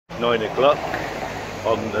9 o'clock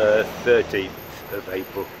on the 13th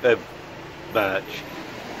of March.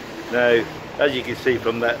 Now, as you can see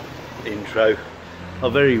from that intro, I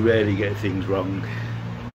very rarely get things wrong.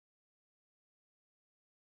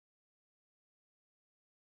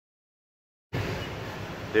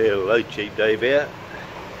 Hello, Cheap Dave here.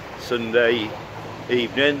 Sunday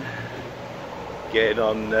evening, getting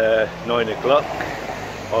on 9 o'clock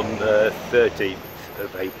on the 13th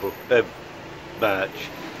of March.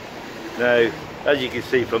 Now, as you can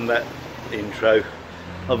see from that intro,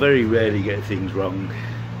 I very rarely get things wrong,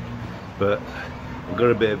 but I've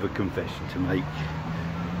got a bit of a confession to make.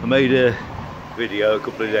 I made a video a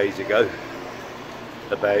couple of days ago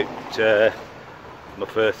about my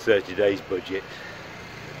first 30 days budget.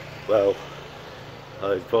 Well,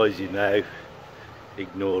 I advise you now,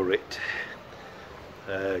 ignore it.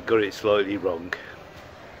 Got it slightly wrong.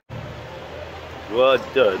 What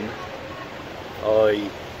I'd done, I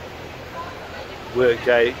worked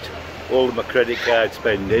out all of my credit card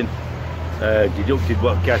spending, deducted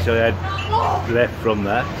what cash I had left from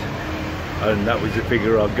that, and that was the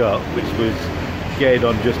figure I got, which was getting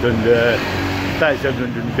on just under about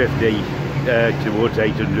 750 towards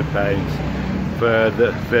 £800 for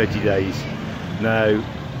the 30 days. Now,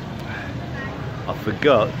 I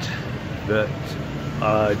forgot that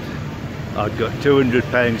I'd got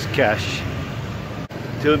 £200 cash,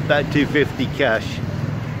 about £250 cash,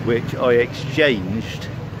 which I exchanged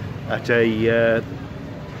at a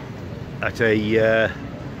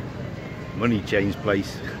money change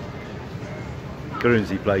place,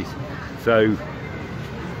 currency place. So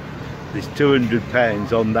there's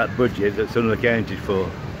 £200 on that budget that's unaccounted for.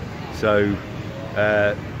 So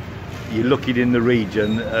you're looking in the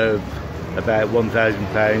region of about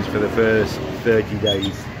 £1,000 for the first 30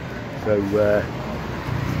 days. So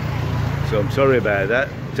I'm sorry about that.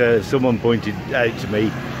 Someone pointed out to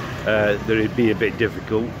me that it'd be a bit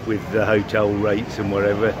difficult with the hotel rates and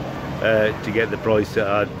whatever to get the price that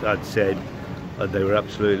I'd said, and they were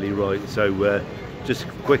absolutely right. So just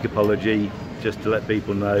a quick apology, just to let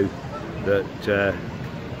people know that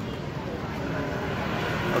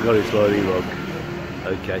I got it slightly wrong.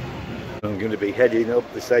 Okay, I'm going to be heading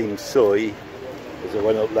up the same soy as I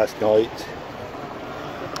went up last night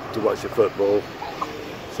to watch the football.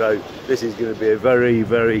 So this is going to be a very,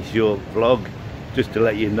 very short vlog, just to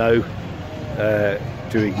let you know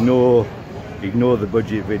to ignore the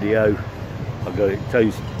budget video. I got it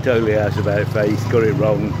totally out of our face, got it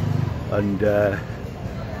wrong, and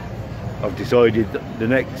I've decided that the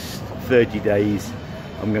next 30 days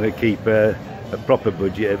I'm going to keep a proper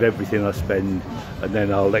budget of everything I spend, and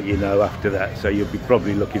then I'll let you know after that. So you'll be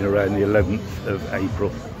probably looking around the 11th of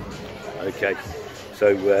April. Okay, so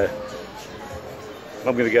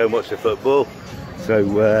I'm going to go and watch the football. So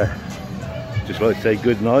just like to say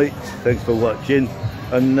good night, thanks for watching,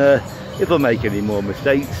 and if I make any more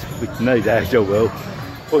mistakes, which no doubt I will,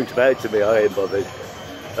 point them out to me, I ain't bothered.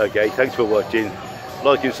 Okay, thanks for watching.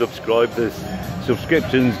 Like and subscribe. The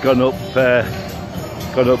subscriptions gone up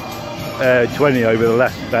 20 over the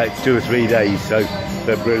last about 2 or 3 days, so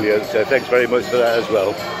they're brilliant. So thanks very much for that as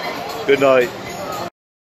well. Good night.